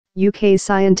UK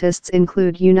scientists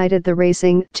include united the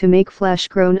racing to make flesh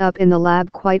grown up in the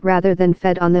lab quite rather than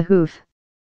fed on the hoof.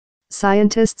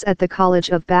 Scientists at the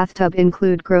College of Bathtub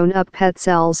include grown-up pet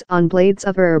cells on blades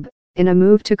of herb, in a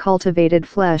move to cultivated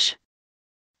flesh.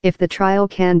 If the trial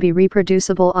can be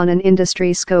reproducible on an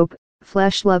industry scope,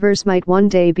 flesh lovers might one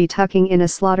day be tucking in a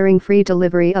slaughtering-free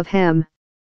delivery of ham.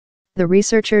 The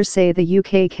researchers say the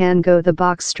UK can go the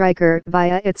box striker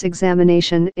via its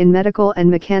examination in medical and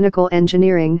mechanical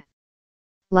engineering.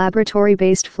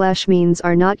 Laboratory-based flesh means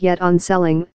are not yet on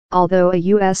selling, although a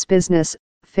US business,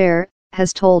 Fair,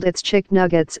 has told its chick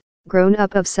nuggets, grown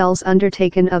up of cells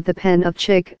undertaken of the pen of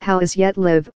chick hows yet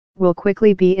live, will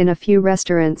quickly be in a few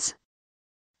restaurants.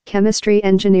 Chemistry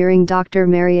engineering Dr.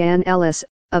 Marianne Ellis,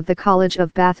 of the College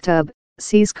of Bathtub,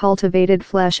 sees cultivated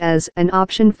flesh as an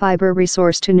option fiber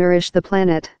resource to nourish the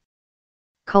planet.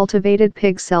 Cultivated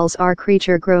pig cells are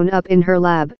creature grown up in her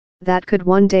lab, that could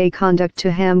one day conduct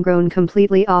to ham grown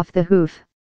completely off the hoof.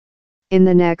 In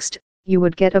the next, you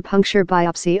would get a puncture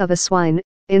biopsy of a swine,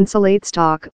 insulate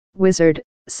stock, wizard,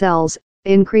 cells,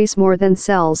 increase more than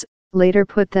cells, later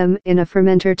put them in a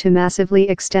fermenter to massively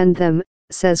extend them,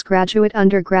 says graduate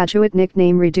undergraduate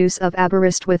nickname reduce of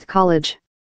Aberystwyth College.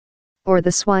 Or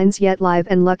the swine's yet live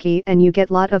and lucky and you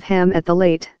get lot of ham at the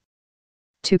late.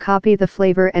 To copy the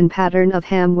flavor and pattern of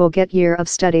ham will get year of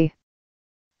study.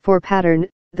 For pattern,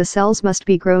 the cells must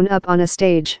be grown up on a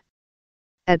stage.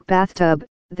 At Bathtub,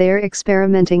 they're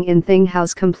experimenting in thing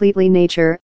house completely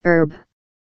nature, herb.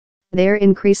 They're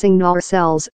increasing gnawer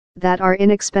cells, that are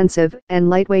inexpensive and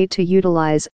lightweight to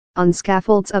utilize, on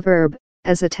scaffolds of herb,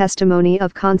 as a testimony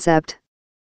of concept.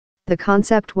 The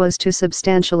concept was to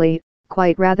substantially,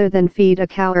 quite rather than feed a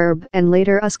cow herb and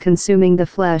later us consuming the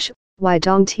flesh, why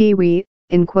don't we,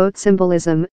 in quote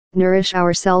symbolism, nourish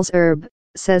our cells herb,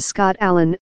 says Scott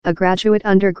Allen, a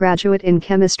undergraduate in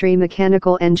chemistry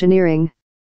mechanical engineering.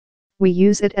 We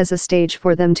use it as a stage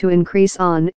for them to increase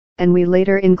on, and we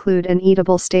later include an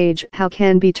eatable stage how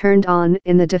can be turned on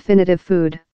in the definitive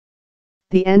food.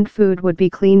 The end food would be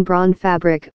clean brawn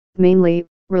fabric, mainly,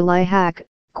 rely hack,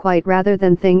 quite rather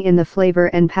than thing in the flavor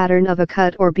and pattern of a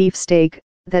cut or beef steak,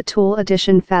 that tool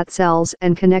addition fat cells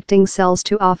and connecting cells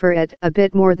to offer it a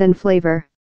bit more than flavor.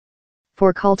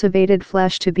 For cultivated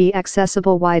flesh to be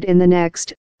accessible wide in the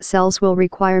next, cells will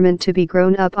requirement to be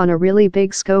grown up on a really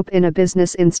big scope in a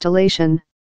business installation.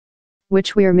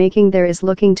 Which we're making there is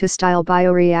looking to style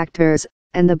bioreactors,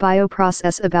 and the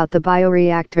bioprocess about the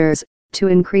bioreactors, to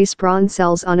increase brawn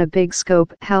cells on a big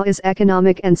scope how is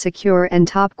economic and secure and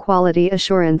top quality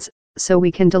assurance, so we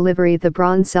can deliver the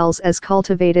brawn cells as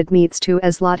cultivated meats to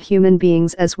as lot human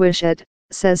beings as wish it,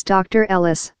 says Dr.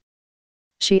 Ellis.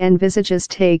 She envisages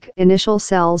take initial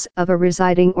cells of a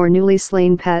residing or newly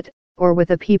slain pet, or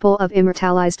with a people of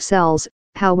immortalized cells,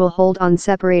 how will hold on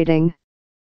separating.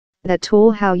 That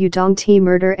tool how you don't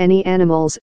murder any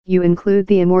animals, you include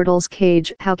the immortal's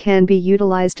cage how can be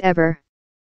utilized ever.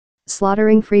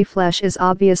 Slaughtering free flesh is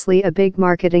obviously a big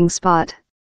marketing spot.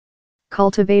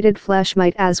 Cultivated flesh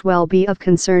might as well be of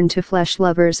concern to flesh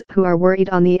lovers who are worried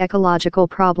on the ecological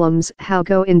problems how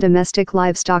go in domestic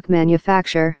livestock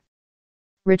manufacture.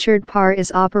 Richard Parr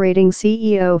is operating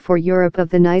CEO for Europe of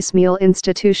the Nice Meal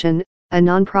Institution, a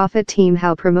non-profit team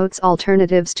how promotes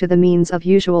alternatives to the means of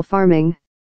usual farming.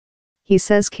 He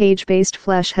says cage-based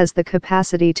flesh has the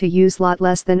capacity to use lot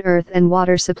less than earth and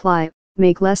water supply,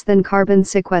 make less than carbon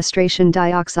sequestration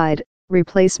dioxide,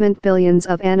 replacement billions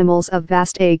of animals of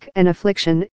vast ache and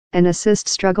affliction, and assist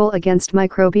struggle against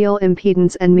microbial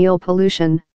impedance and meal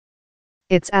pollution.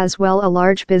 It's as well a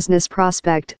large business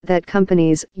prospect that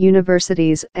companies,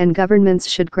 universities and governments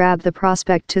should grab the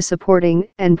prospect to supporting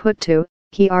and put to,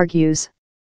 he argues.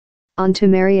 On to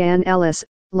Marianne Ellis,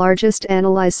 largest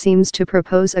analyze seems to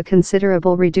propose a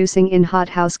considerable reducing in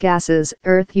hothouse gases,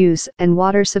 earth use and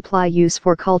water supply use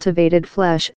for cultivated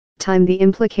flesh, time the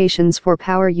implications for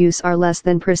power use are less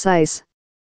than precise.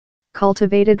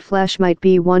 Cultivated flesh might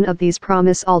be one of these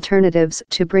promise alternatives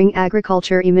to bring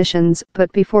agriculture emissions, but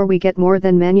before we get more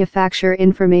than manufacture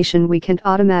information we can't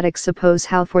automatic suppose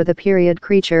how for the period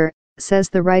creature, says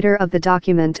the writer of the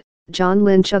document, John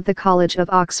Lynch of the College of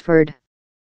Oxford.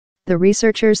 The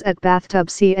researchers at Bathtub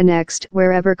see annexed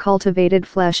wherever cultivated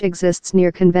flesh exists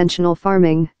near conventional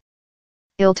farming.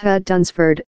 Ilta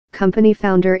Dunsford, company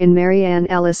founder in Marianne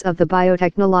Ellis of the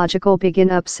biotechnological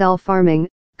begin-up cell farming,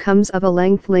 comes of a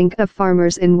link of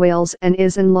farmers in Wales and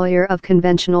is an lawyer of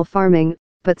conventional farming,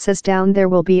 but says down there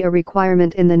will be a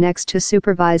requirement in the next to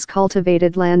supervise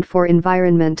cultivated land for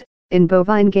environment, in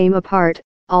bovine game apart,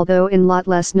 although in lot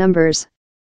less numbers.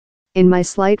 In my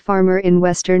slight farmer in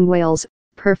Western Wales,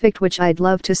 perfect which I'd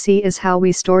love to see is how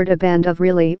we stored a band of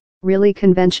really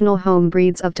conventional home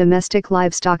breeds of domestic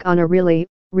livestock on a really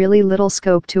little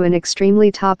scope to an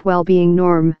extremely top well-being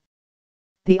norm.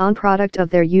 The on-product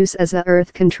of their use as a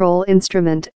earth control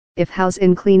instrument, if housed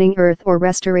in cleaning earth or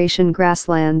restoration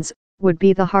grasslands, would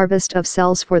be the harvest of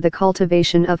cells for the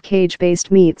cultivation of cage-based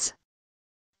meats.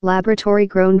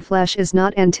 Laboratory-grown flesh is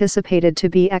not anticipated to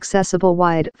be accessible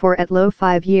wide for at low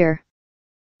 5-year.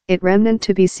 It remnant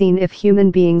to be seen if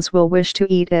human beings will wish to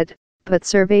eat it, but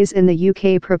surveys in the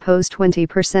UK propose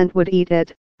 20% would eat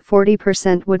it,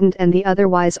 40% wouldn't, and the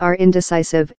otherwise are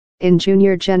indecisive. In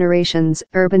junior generations,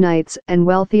 urbanites and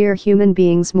wealthier human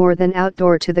beings more than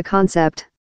outdoor to the concept.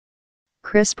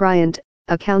 Chris Bryant,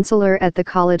 a counselor at the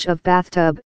College of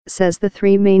Bathtub, says the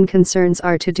three main concerns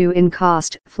are to do in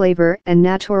cost, flavor, and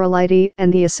naturality,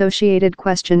 and the associated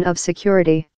question of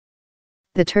security.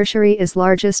 The tertiary is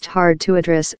largest hard to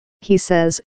address, he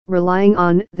says, relying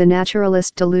on the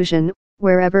naturalist delusion,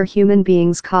 wherever human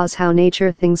beings cause how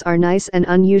nature things are nice and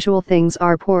unusual things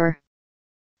are poor.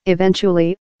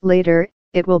 Eventually, later,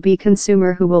 it will be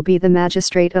consumer who will be the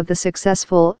magistrate of the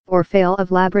successful or fail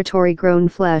of laboratory-grown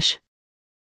flesh.